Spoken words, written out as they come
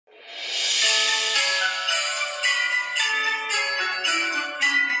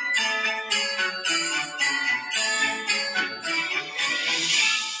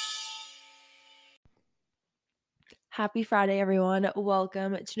Happy Friday, everyone.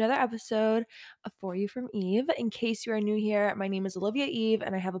 Welcome to another episode of For You from Eve. In case you are new here, my name is Olivia Eve,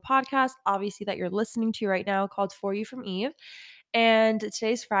 and I have a podcast, obviously, that you're listening to right now called For You from Eve. And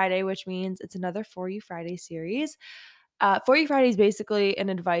today's Friday, which means it's another For You Friday series. For You Friday is basically an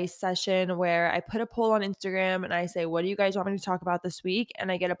advice session where I put a poll on Instagram and I say, what do you guys want me to talk about this week?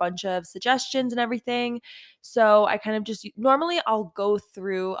 And I get a bunch of suggestions and everything. So I kind of just normally I'll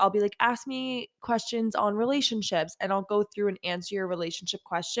be like, ask me questions on relationships, and I'll go through and answer your relationship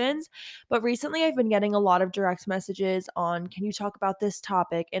questions. But recently I've been getting a lot of direct messages on, can you talk about this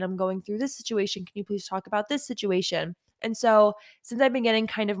topic? And I'm going through this situation. Can you please talk about this situation? And so, since I've been getting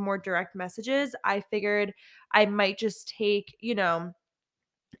kind of more direct messages, I figured I might just take,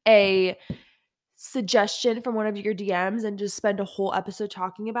 a suggestion from one of your DMs and just spend a whole episode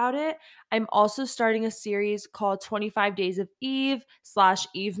talking about it. I'm also starting a series called 25 Days of Eve slash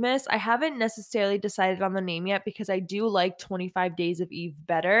EVEMAS. I haven't necessarily decided on the name yet because I do like 25 Days of Eve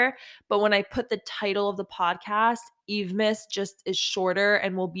better. But when I put the title of the podcast, EVEMAS just is shorter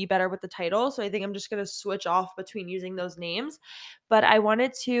and will be better with the title. So I think I'm just going to switch off between using those names. But I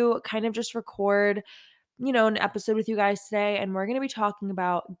wanted to kind of just record an episode with you guys today, and we're going to be talking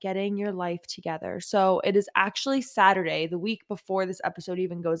about getting your life together. So it is actually Saturday, the week before this episode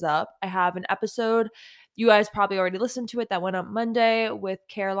even goes up. I have an episode, you guys probably already listened to it, that went up Monday with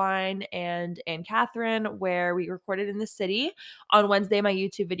Caroline and Catherine, where we recorded in the city. On Wednesday, my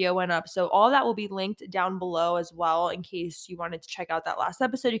YouTube video went up. So all that will be linked down below as well. In case you wanted to check out that last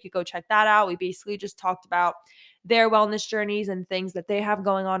episode, you could go check that out. We basically just talked about their wellness journeys and things that they have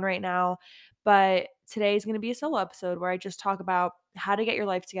going on right now. But today is going to be a solo episode where I just talk about how to get your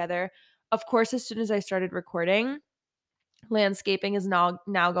life together. Of course, as soon as I started recording, landscaping is now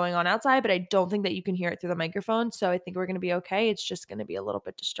going on outside, but I don't think that you can hear it through the microphone. So I think we're going to be okay. It's just going to be a little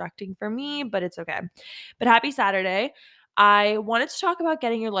bit distracting for me, but it's okay. But happy Saturday. I wanted to talk about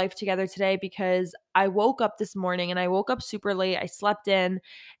getting your life together today because I woke up this morning and I woke up super late. I slept in,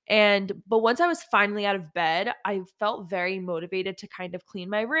 but once I was finally out of bed, I felt very motivated to kind of clean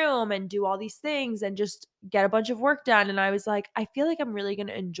my room and do all these things and just get a bunch of work done. And I was like, I feel like I'm really going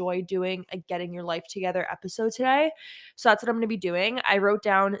to enjoy doing a getting your life together episode today. So that's what I'm going to be doing. I wrote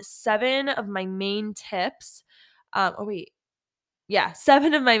down 7 of my main tips. Yeah,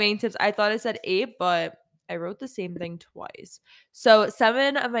 7 of my main tips. I thought I said 8, but I wrote the same thing twice. So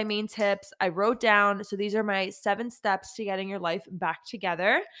 7 of my main tips I wrote down. So these are my 7 steps to getting your life back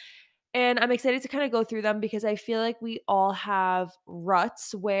together. And I'm excited to kind of go through them because I feel like we all have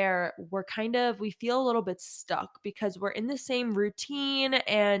ruts where we feel a little bit stuck because we're in the same routine.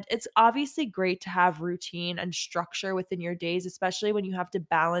 And it's obviously great to have routine and structure within your days, especially when you have to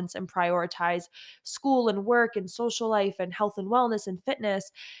balance and prioritize school and work and social life and health and wellness and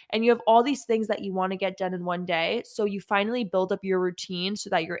fitness. And you have all these things that you want to get done in one day. So you finally build up your routine so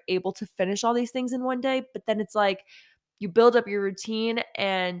that you're able to finish all these things in one day. But then it's like, you build up your routine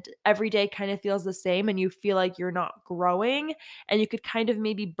and every day kind of feels the same and you feel like you're not growing, and you could kind of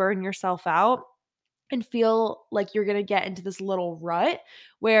maybe burn yourself out and feel like you're going to get into this little rut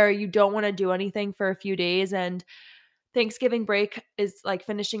where you don't want to do anything for a few days. And Thanksgiving break is like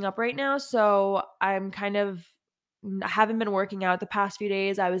finishing up right now. So I haven't been working out the past few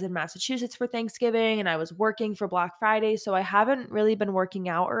days. I was in Massachusetts for Thanksgiving and I was working for Black Friday. So I haven't really been working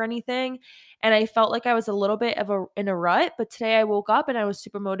out or anything. And I felt like I was a little bit in a rut. But today I woke up and I was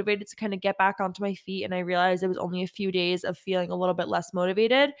super motivated to kind of get back onto my feet. And I realized it was only a few days of feeling a little bit less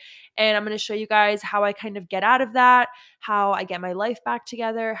motivated. And I'm going to show you guys how I kind of get out of that, how I get my life back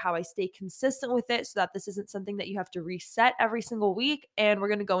together, how I stay consistent with it so that this isn't something that you have to reset every single week. And we're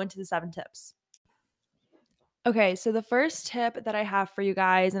going to go into the 7 tips. Okay, so the first tip that I have for you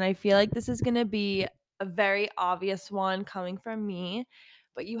guys, and I feel like this is going to be a very obvious one coming from me,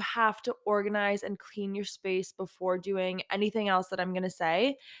 but you have to organize and clean your space before doing anything else that I'm going to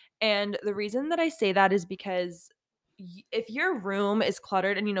say. And the reason that I say that is because if your room is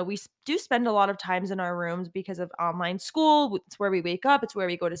cluttered, and we do spend a lot of times in our rooms because of online school, it's where we wake up, it's where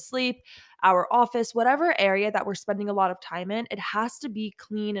we go to sleep, our office, whatever area that we're spending a lot of time in, it has to be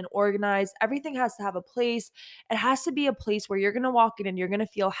clean and organized. Everything has to have a place. It has to be a place where you're going to walk in and you're going to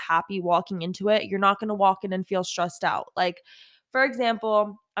feel happy walking into it. You're not going to walk in and feel stressed out. Like, for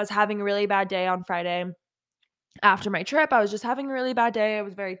example, I was having a really bad day on Friday. After my trip, I was just having a really bad day. I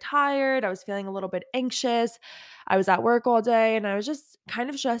was very tired. I was feeling a little bit anxious. I was at work all day and I was just kind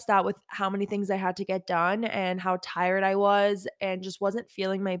of stressed out with how many things I had to get done and how tired I was and just wasn't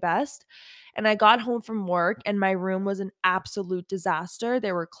feeling my best. And I got home from work and my room was an absolute disaster.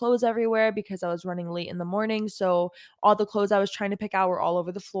 There were clothes everywhere because I was running late in the morning. So all the clothes I was trying to pick out were all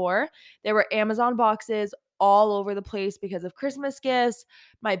over the floor. There were Amazon boxes all over the place because of Christmas gifts.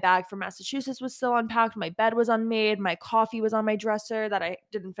 My bag from Massachusetts was still unpacked. My bed was unmade. My coffee was on my dresser that I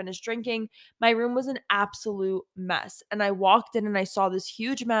didn't finish drinking. My room was an absolute mess. And I walked in and I saw this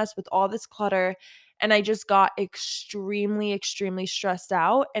huge mess with all this clutter. And I just got extremely, extremely stressed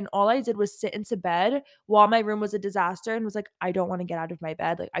out. And all I did was sit into bed while my room was a disaster and was like, I don't want to get out of my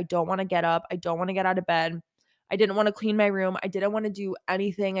bed. Like, I don't want to get up. I don't want to get out of bed. I didn't want to clean my room. I didn't want to do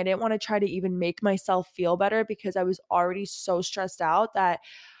anything. I didn't want to try to even make myself feel better because I was already so stressed out that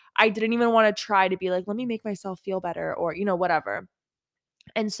I didn't even want to try to be like, let me make myself feel better or, whatever.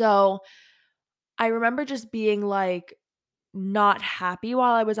 And so I remember just being like, not happy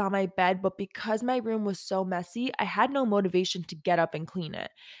while I was on my bed, but because my room was so messy, I had no motivation to get up and clean it.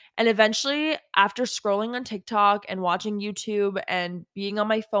 And eventually, after scrolling on TikTok and watching YouTube and being on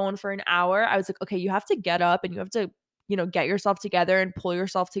my phone for an hour, I was like, okay, you have to get up and you have to, get yourself together and pull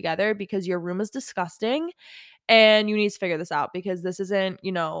yourself together because your room is disgusting and you need to figure this out because this isn't,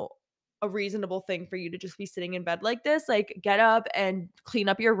 a reasonable thing for you to just be sitting in bed like this. Like, get up and clean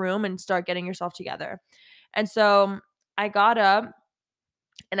up your room and start getting yourself together. And so I got up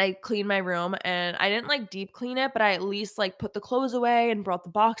and I cleaned my room and I didn't like deep clean it, but I at least like put the clothes away and brought the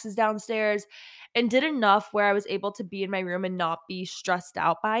boxes downstairs and did enough where I was able to be in my room and not be stressed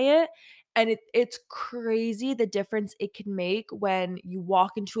out by it. And it's crazy the difference it can make when you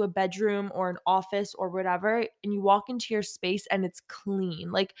walk into a bedroom or an office or whatever and you walk into your space and it's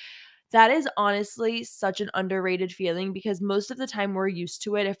clean. Like, that is honestly such an underrated feeling because most of the time we're used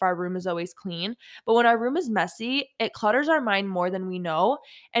to it if our room is always clean. But when our room is messy, it clutters our mind more than we know.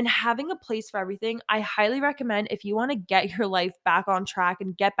 And having a place for everything, I highly recommend if you want to get your life back on track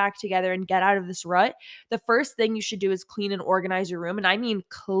and get back together and get out of this rut, the first thing you should do is clean and organize your room. And I mean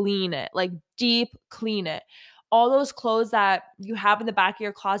clean it, like deep clean it. All those clothes that you have in the back of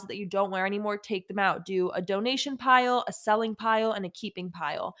your closet that you don't wear anymore, take them out. Do a donation pile, a selling pile, and a keeping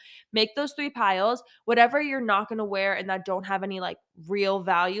pile. Make those 3 piles. Whatever you're not going to wear and that don't have any like real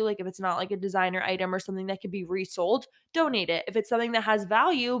value, like if it's not like a designer item or something that could be resold, donate it. If it's something that has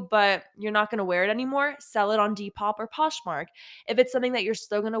value but you're not going to wear it anymore, sell it on Depop or Poshmark. If it's something that you're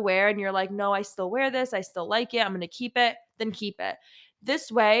still going to wear and you're like, no, I still wear this, I still like it, I'm going to keep it, then keep it.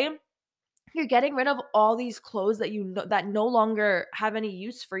 This way, you're getting rid of all these clothes that you know that no longer have any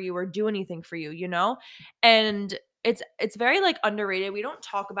use for you or do anything for you. And it's very like underrated. We don't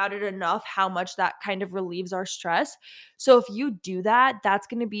talk about it enough how much that kind of relieves our stress. So if you do that, that's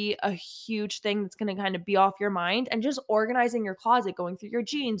going to be a huge thing that's going to kind of be off your mind. And just organizing your closet, going through your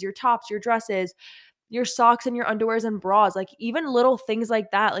jeans, your tops, your dresses, your socks and your underwears and bras, like even little things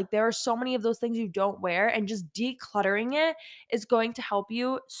like that. Like there are so many of those things you don't wear, and just decluttering it is going to help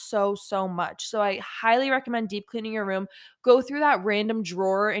you so, so much. So I highly recommend deep cleaning your room. Go through that random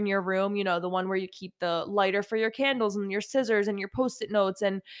drawer in your room, the one where you keep the lighter for your candles and your scissors and your post-it notes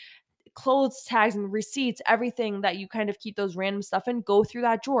and clothes tags and receipts, everything that you kind of keep those random stuff in, go through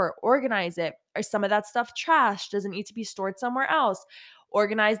that drawer, organize it. Are some of that stuff trash? Does it need to be stored somewhere else?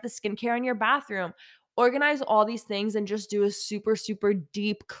 Organize the skincare in your bathroom. Organize all these things and just do a super, super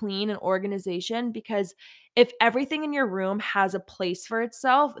deep clean and organization, because if everything in your room has a place for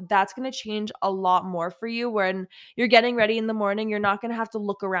itself, that's going to change a lot more for you. When you're getting ready in the morning, you're not going to have to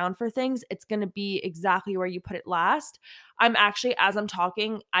look around for things. It's going to be exactly where you put it last. I'm actually, as I'm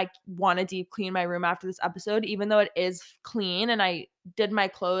talking, I want to deep clean my room after this episode, even though it is clean and I did my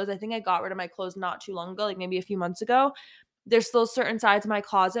clothes. I think I got rid of my clothes not too long ago, like maybe a few months ago. There's still certain sides of my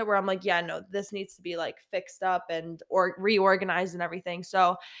closet where I'm like, yeah, no, this needs to be like fixed up and or reorganized and everything.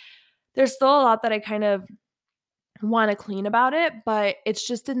 So there's still a lot that I kind of want to clean about it, but it's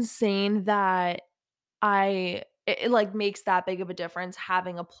just insane that it like makes that big of a difference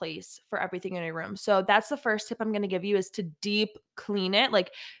having a place for everything in your room. So that's the first tip I'm going to give you, is to deep clean it.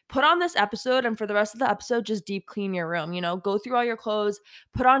 Like, put on this episode and for the rest of the episode, just deep clean your room, go through all your clothes,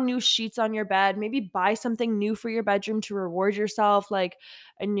 put on new sheets on your bed, maybe buy something new for your bedroom to reward yourself, like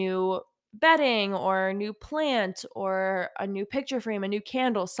a new bedding or a new plant or a new picture frame, a new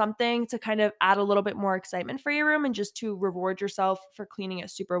candle, something to kind of add a little bit more excitement for your room and just to reward yourself for cleaning it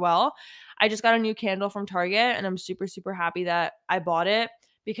super well. I just got a new candle from Target and I'm super, super happy that I bought it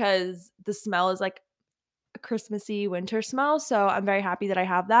because the smell is like a Christmassy winter smell. So I'm very happy that I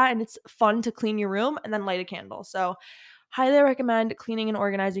have that, and it's fun to clean your room and then light a candle. So highly recommend cleaning and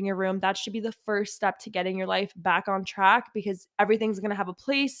organizing your room. That should be the first step to getting your life back on track, because everything's going to have a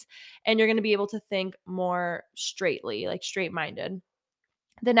place and you're going to be able to think more straightly, like straight-minded.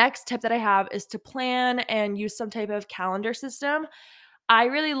 The next tip that I have is to plan and use some type of calendar system. I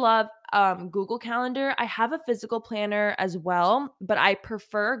really love Google Calendar. I have a physical planner as well, but I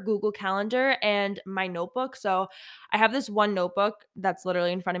prefer Google Calendar and my notebook. So I have this one notebook that's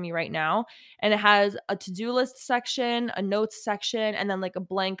literally in front of me right now, and it has a to-do list section, a notes section, and then like a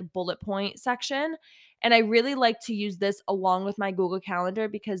blank bullet point section. And I really like to use this along with my Google Calendar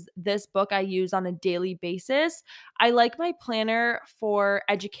because this book I use on a daily basis. I like my planner for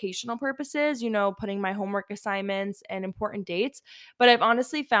educational purposes, putting my homework assignments and important dates. But I've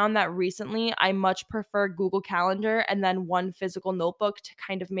honestly found that recently I much prefer Google Calendar and then one physical notebook to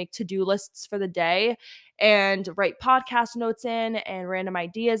kind of make to-do lists for the day and write podcast notes in and random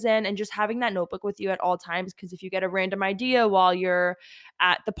ideas in, and just having that notebook with you at all times. Because if you get a random idea while you're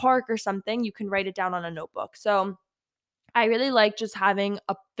at the park or something, you can write it down on a notebook. So I really like just having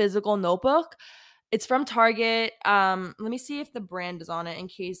a physical notebook. It's from Target. Let me see if the brand is on it in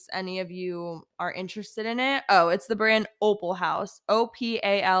case any of you are interested in it. Oh, it's the brand Opal House,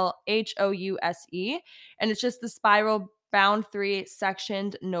 OPALHOUSE, and it's just the spiral bound 3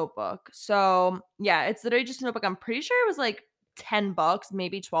 sectioned notebook. So yeah, it's literally just a notebook. I'm pretty sure it was like $10,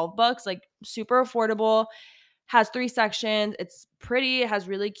 maybe $12, like super affordable. Has 3 sections. It's pretty. It has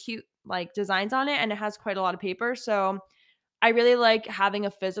really cute like designs on it, and it has quite a lot of paper. So I really like having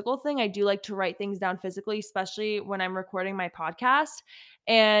a physical thing. I do like to write things down physically, especially when I'm recording my podcast.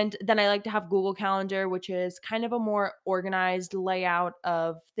 And then I like to have Google Calendar, which is kind of a more organized layout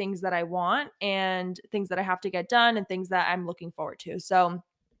of things that I want and things that I have to get done and things that I'm looking forward to. So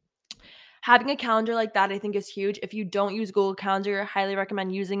having a calendar like that, I think, is huge. If you don't use Google Calendar, I highly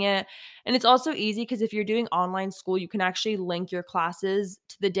recommend using it. And it's also easy because if you're doing online school, you can actually link your classes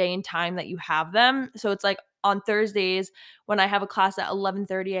to the day and time that you have them. So it's like on Thursdays when I have a class at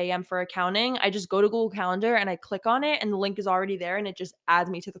 11:30 a.m. for accounting, I just go to Google Calendar and I click on it and the link is already there and it just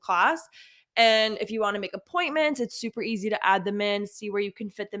adds me to the class. And if you want to make appointments, it's super easy to add them in, see where you can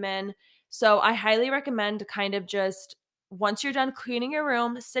fit them in. So I highly recommend kind of just once you're done cleaning your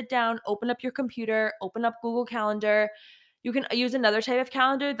room, sit down, open up your computer, open up Google Calendar. You can use another type of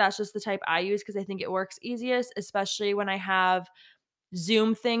calendar. That's just the type I use because I think it works easiest, especially when I have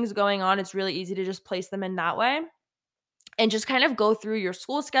Zoom things going on. It's really easy to just place them in that way and just kind of go through your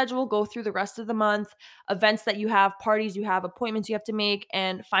school schedule, go through the rest of the month, events that you have, parties you have, appointments you have to make,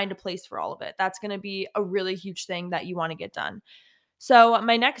 and find a place for all of it. That's going to be a really huge thing that you want to get done. So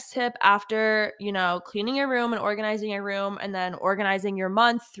my next tip after, cleaning your room and organizing your room and then organizing your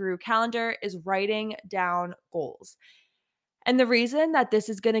month through calendar is writing down goals. And the reason that this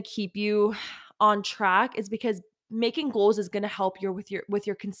is going to keep you on track is because making goals is going to help you with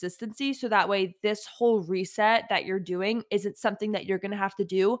your consistency, so that way this whole reset that you're doing isn't something that you're going to have to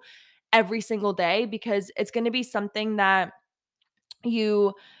do every single day, because it's going to be something that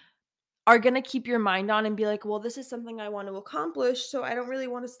you are going to keep your mind on and be like, well, this is something I want to accomplish, so I don't really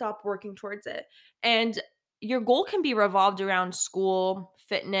want to stop working towards it. And your goal can be revolved around school,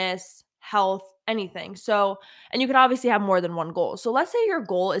 fitness, health, anything. So, and you could obviously have more than one goal. So, let's say your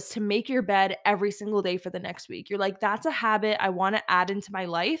goal is to make your bed every single day for the next week. You're like, that's a habit I want to add into my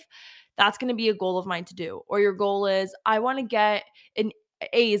life. That's going to be a goal of mine to do. Or your goal is, I want to get an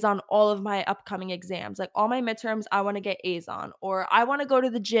A's on all of my upcoming exams. Like all my midterms, I want to get A's on. Or I want to go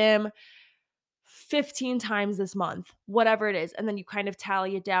to the gym 15 times this month, whatever it is. And then you kind of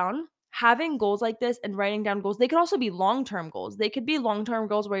tally it down. Having goals like this and writing down goals, they could also be long-term goals. They could be long-term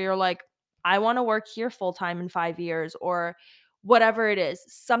goals where you're like, I want to work here full-time in 5 years, or whatever it is.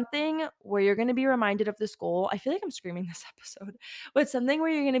 Something where you're going to be reminded of this goal. I feel like I'm screaming this episode, but something where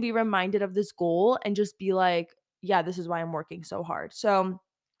you're going to be reminded of this goal and just be like, yeah, this is why I'm working so hard. So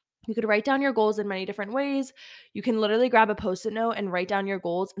you could write down your goals in many different ways. You can literally grab a Post-it note and write down your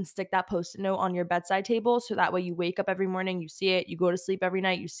goals and stick that Post-it note on your bedside table. So that way you wake up every morning, you see it, you go to sleep every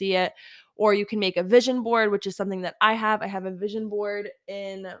night, you see it. Or you can make a vision board, which is something that I have. I have a vision board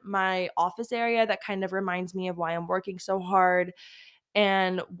in my office area that kind of reminds me of why I'm working so hard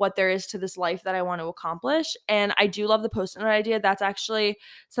and what there is to this life that I want to accomplish. And I do love the Post-it note idea. That's actually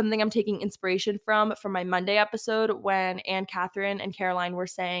something I'm taking inspiration from my Monday episode, when Anne Catherine and Caroline were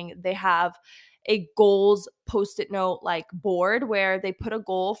saying they have a goals Post-it note like board where they put a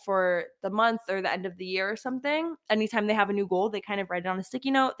goal for the month or the end of the year or something. Anytime they have a new goal, they kind of write it on a sticky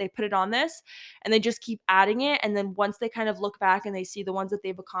note, they put it on this, and they just keep adding it. And then once they kind of look back and they see the ones that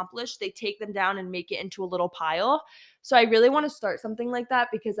they've accomplished, they take them down and make it into a little pile. So I really want to start something like that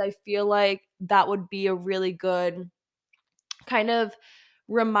because I feel like that would be a really good kind of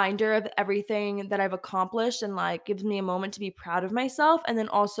reminder of everything that I've accomplished, and like gives me a moment to be proud of myself, and then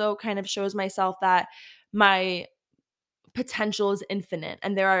also kind of shows myself that my potential is infinite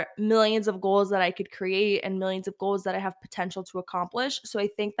and there are millions of goals that I could create and millions of goals that I have potential to accomplish. So I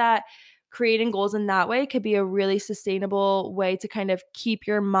think that creating goals in that way could be a really sustainable way to kind of keep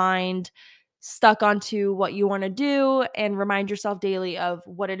your mind stuck onto what you want to do and remind yourself daily of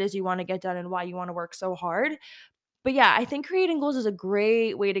what it is you want to get done and why you want to work so hard. But yeah, I think creating goals is a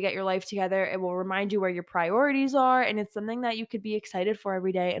great way to get your life together. It will remind you where your priorities are, and it's something that you could be excited for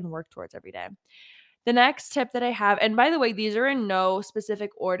every day and work towards every day. The next tip that I have, and by the way, these are in no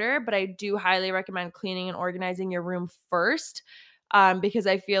specific order, but I do highly recommend cleaning and organizing your room first, because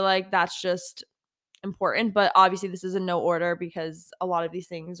I feel like that's just important. But obviously, this is in no order because a lot of these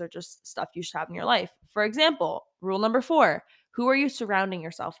things are just stuff you should have in your life. For example, rule number 4, who are you surrounding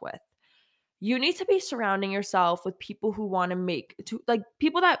yourself with? You need to be surrounding yourself with people who want to like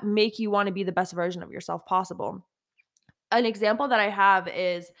people that make you want to be the best version of yourself possible. An example that I have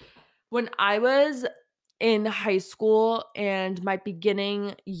is when I was in high school and my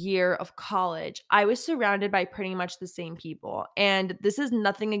beginning year of college, I was surrounded by pretty much the same people. And this is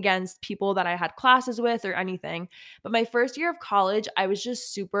nothing against people that I had classes with or anything. But my first year of college, I was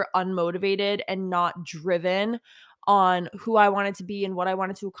just super unmotivated and not driven on who I wanted to be and what I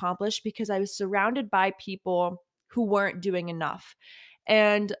wanted to accomplish because I was surrounded by people who weren't doing enough.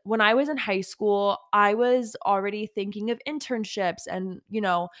 And when I was in high school, I was already thinking of internships and,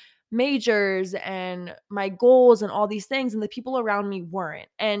 majors and my goals and all these things. And the people around me weren't.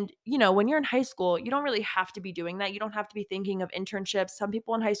 And, when you're in high school, you don't really have to be doing that. You don't have to be thinking of internships. Some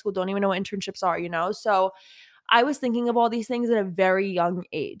people in high school don't even know what internships are. So I was thinking of all these things at a very young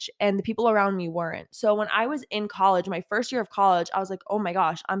age, and the people around me weren't. So when I was in college, my first year of college, I was like, oh my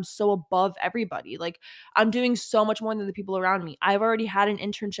gosh, I'm so above everybody. Like, I'm doing so much more than the people around me. I've already had an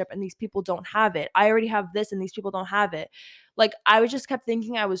internship, and these people don't have it. I already have this, and these people don't have it. Like, I was just kept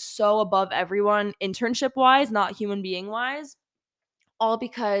thinking I was so above everyone, internship wise, not human being wise, all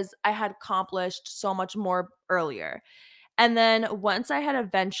because I had accomplished so much more earlier. And then once I had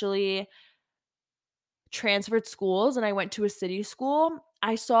eventually transferred schools and I went to a city school,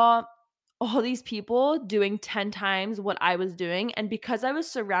 I saw all these people doing 10 times what I was doing. And because I was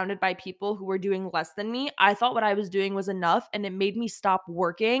surrounded by people who were doing less than me, I thought what I was doing was enough. And it made me stop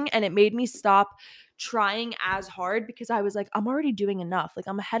working and it made me stop trying as hard because I was like, I'm already doing enough. Like,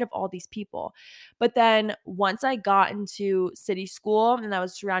 I'm ahead of all these people. But then once I got into city school and I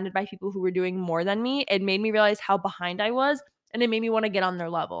was surrounded by people who were doing more than me, it made me realize how behind I was. And it made me want to get on their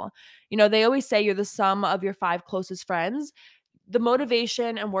level. They always say you're the sum of your 5 closest friends. The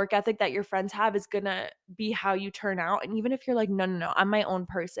motivation and work ethic that your friends have is gonna be how you turn out. And even if you're like, no, no, no, I'm my own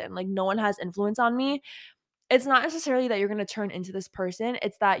person, like no one has influence on me, it's not necessarily that you're gonna turn into this person.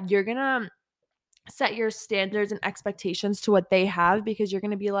 It's that you're gonna set your standards and expectations to what they have because you're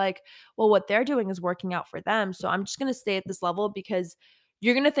going to be like, well, what they're doing is working out for them. So I'm just going to stay at this level because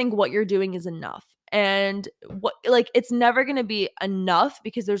you're going to think what you're doing is enough. And it's never going to be enough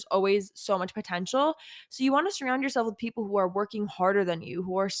because there's always so much potential. So you want to surround yourself with people who are working harder than you,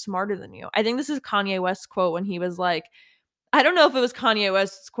 who are smarter than you. I think this is Kanye West's quote when he was like, I don't know if it was Kanye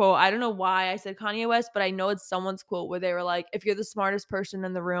West's quote. I don't know why I said Kanye West, but I know it's someone's quote where they were like, if you're the smartest person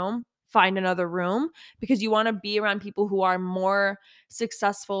in the room, find another room because you want to be around people who are more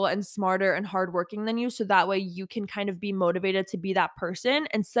successful and smarter and hardworking than you. So that way you can kind of be motivated to be that person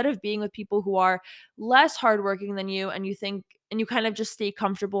instead of being with people who are less hardworking than you and you kind of just stay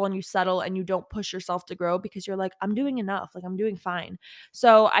comfortable and you settle and you don't push yourself to grow because you're like, I'm doing enough. Like, I'm doing fine.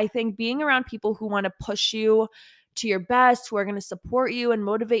 So I think being around people who want to push you to your best, who are going to support you and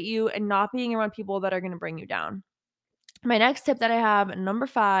motivate you, and not being around people that are going to bring you down. My next tip that I have, number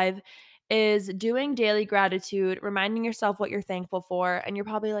 5, is doing daily gratitude, reminding yourself what you're thankful for. And you're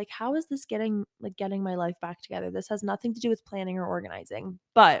probably like, how is this getting my life back together? This has nothing to do with planning or organizing,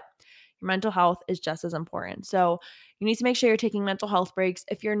 but your mental health is just as important. So you need to make sure you're taking mental health breaks.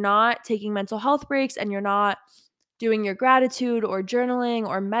 If you're not taking mental health breaks and you're not doing your gratitude or journaling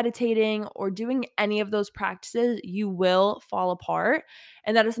or meditating or doing any of those practices, you will fall apart.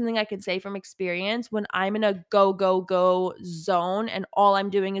 And that is something I can say from experience. When I'm in a go, go, go zone and all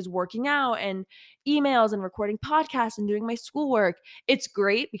I'm doing is working out and emails and recording podcasts and doing my schoolwork, it's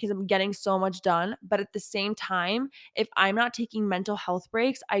great because I'm getting so much done. But at the same time, if I'm not taking mental health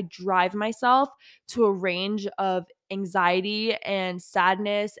breaks, I drive myself to a range of anxiety and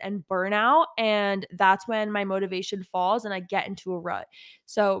sadness and burnout. And that's when my motivation falls and I get into a rut.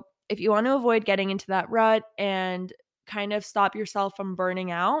 So if you want to avoid getting into that rut and kind of stop yourself from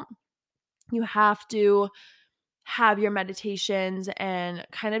burning out, you have to have your meditations and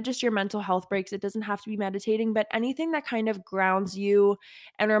kind of just your mental health breaks. It doesn't have to be meditating, but anything that kind of grounds you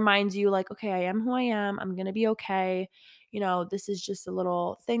and reminds you like, okay, I am who I am. I'm going to be okay. this is just a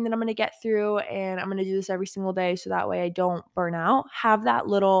little thing that I'm going to get through, and I'm going to do this every single day so that way I don't burn out. Have that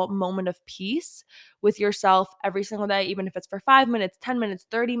little moment of peace with yourself every single day, even if it's for 5 minutes, 10 minutes,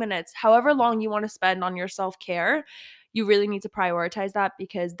 30 minutes, however long you want to spend on your self-care. You really need to prioritize that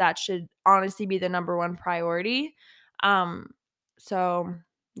because that should honestly be the number one priority. So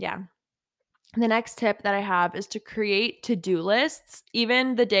yeah. The next tip that I have is to create to-do lists.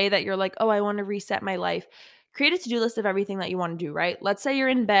 Even the day that you're like, oh, I want to reset my life, create a to-do list of everything that you want to do, right? Let's say you're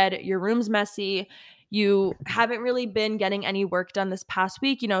in bed, your room's messy, you haven't really been getting any work done this past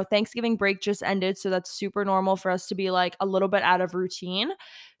week. Thanksgiving break just ended, so that's super normal for us to be like a little bit out of routine.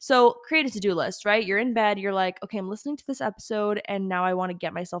 So create a to-do list, right? You're in bed, you're like, okay, I'm listening to this episode and now I want to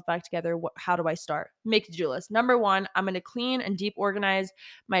get myself back together. How do I start? Make a to-do list. Number one, I'm going to clean and deep organize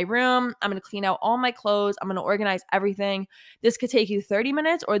my room. I'm going to clean out all my clothes. I'm going to organize everything. This could take you 30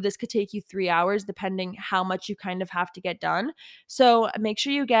 minutes or this could take you 3 hours, depending how much you kind of have to get done. So make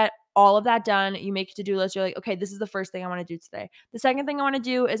sure you get all of that done. You make a to-do list. You're like, okay, this is the first thing I want to do today. The second thing I want to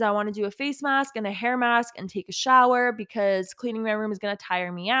do is I want to do a face mask and a hair mask and take a shower because cleaning my room is going to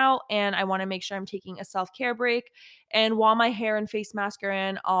tire me out. And I want to make sure I'm taking a self-care break. And while my hair and face mask are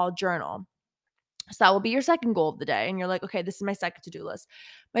in, I'll journal. So that will be your second goal of the day. And you're like, okay, this is my second to-do list.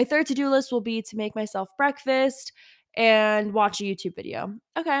 My third to-do list will be to make myself breakfast and watch a YouTube video.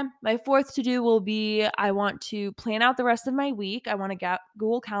 Okay. My fourth to-do will be I want to plan out the rest of my week. I want to get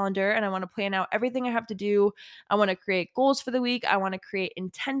Google Calendar and I want to plan out everything I have to do. I want to create goals for the week. I want to create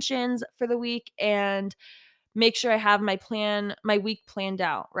intentions for the week and make sure I have my week planned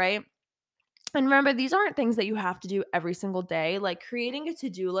out, right? And remember, these aren't things that you have to do every single day. Like creating a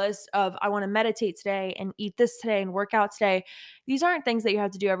to-do list of I want to meditate today and eat this today and work out today. These aren't things that you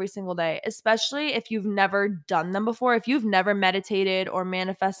have to do every single day, especially if you've never done them before. If you've never meditated or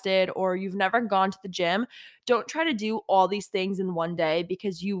manifested or you've never gone to the gym, don't try to do all these things in one day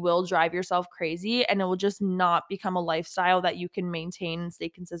because you will drive yourself crazy and it will just not become a lifestyle that you can maintain and stay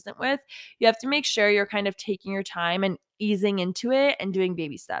consistent with. You have to make sure you're kind of taking your time and easing into it and doing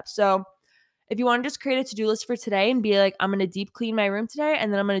baby steps. So if you want to just create a to-do list for today and be like, I'm going to deep clean my room today,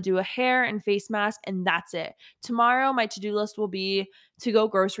 and then I'm going to do a hair and face mask, and that's it. Tomorrow, my to-do list will be to go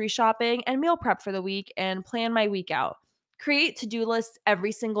grocery shopping and meal prep for the week and plan my week out. Create to-do lists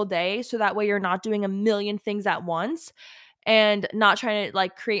every single day so that way you're not doing a million things at once and not trying to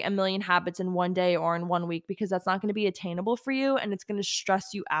like create a million habits in one day or in one week because that's not going to be attainable for you and it's going to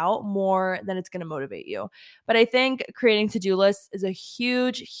stress you out more than it's going to motivate you. But I think creating to-do lists is a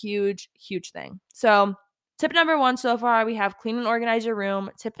huge thing. So tip number 1 so far, we have clean and organize your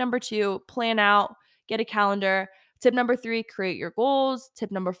room. Tip number 2, plan out, get a calendar. Tip number 3, create your goals. Tip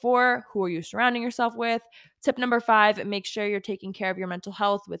number 4, who are you surrounding yourself with? Tip number 5, make sure you're taking care of your mental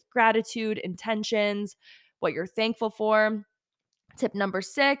health with gratitude, intentions, what you're thankful for. Tip number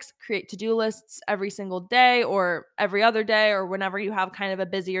 6, create to-do lists every single day or every other day or whenever you have kind of a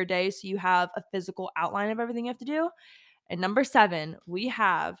busier day so you have a physical outline of everything you have to do. And number 7, we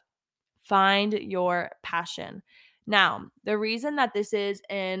have find your passion. Now, the reason that this is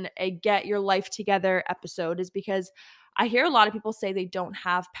in a Get Your Life Together episode is because I hear a lot of people say they don't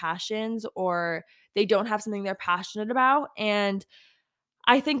have passions or they don't have something they're passionate about. And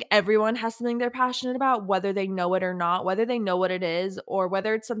I think everyone has something they're passionate about, whether they know it or not, whether they know what it is, or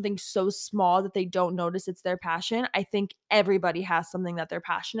whether it's something so small that they don't notice it's their passion. I think everybody has something that they're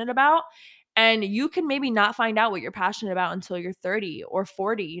passionate about. And you can maybe not find out what you're passionate about until you're 30 or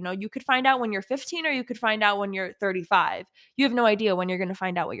 40. You could find out when you're 15 or you could find out when you're 35. You have no idea when you're going to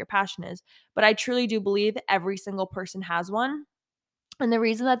find out what your passion is. But I truly do believe every single person has one. And the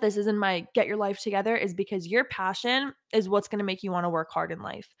reason that this is in my Get Your Life Together is because your passion is what's going to make you want to work hard in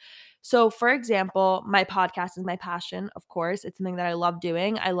life. So, for example, my podcast is my passion, of course. It's something that I love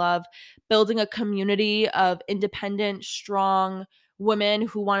doing. I love building a community of independent, strong women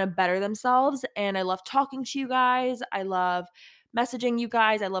who want to better themselves. And I love talking to you guys. I love messaging you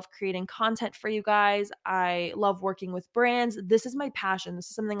guys. I love creating content for you guys. I love working with brands. This is my passion. This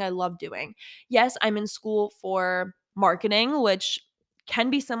is something I love doing. Yes, I'm in school for marketing, which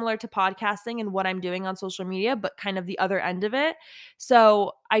can be similar to podcasting and what I'm doing on social media, but kind of the other end of it.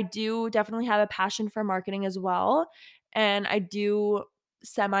 So I do definitely have a passion for marketing as well. And I do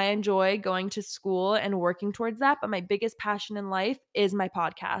semi enjoy going to school and working towards that. But my biggest passion in life is my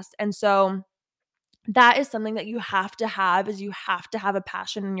podcast. And so that is something that you have to have is you have to have a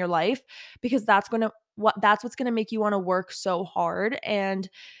passion in your life because that's what's going to make you want to work so hard and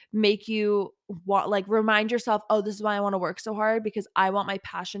make you want like remind yourself, oh, this is why I want to work so hard because I want my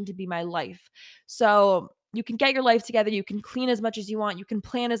passion to be my life. So you can get your life together, you can clean as much as you want, you can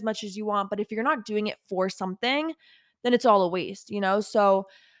plan as much as you want, but if you're not doing it for something, then it's all a waste, you know? So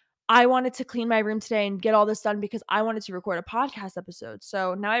I wanted to clean my room today and get all this done because I wanted to record a podcast episode.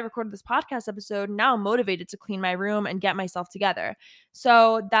 So now I recorded this podcast episode. Now I'm motivated to clean my room and get myself together.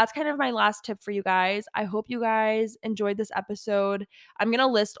 So that's kind of my last tip for you guys. I hope you guys enjoyed this episode. I'm going to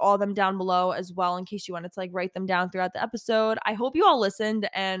list all of them down below as well in case you wanted to like write them down throughout the episode. I hope you all listened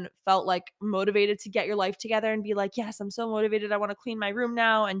and felt like motivated to get your life together and be like, yes, I'm so motivated. I want to clean my room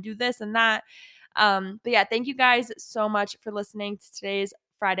now and do this and that. But yeah, thank you guys so much for listening to today's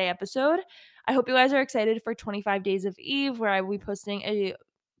Friday episode. I hope you guys are excited for 25 Days of Eve, where I will be posting a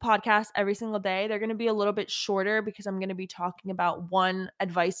podcast every single day. They're going to be a little bit shorter because I'm going to be talking about one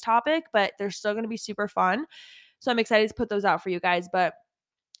advice topic, but they're still going to be super fun. So I'm excited to put those out for you guys. But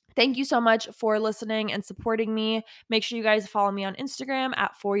thank you so much for listening and supporting me. Make sure you guys follow me on Instagram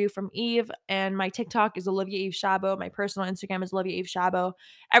at For You From Eve. And my TikTok is Olivia Eve Shabo. My personal Instagram is Olivia Eve Shabo.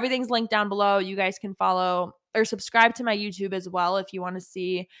 Everything's linked down below. You guys can follow or subscribe to my YouTube as well if you want to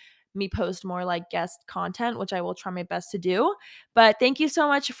see me post more like guest content, which I will try my best to do. But thank you so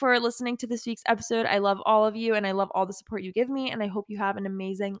much for listening to this week's episode. I love all of you and I love all the support you give me. And I hope you have an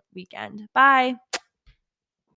amazing weekend. Bye.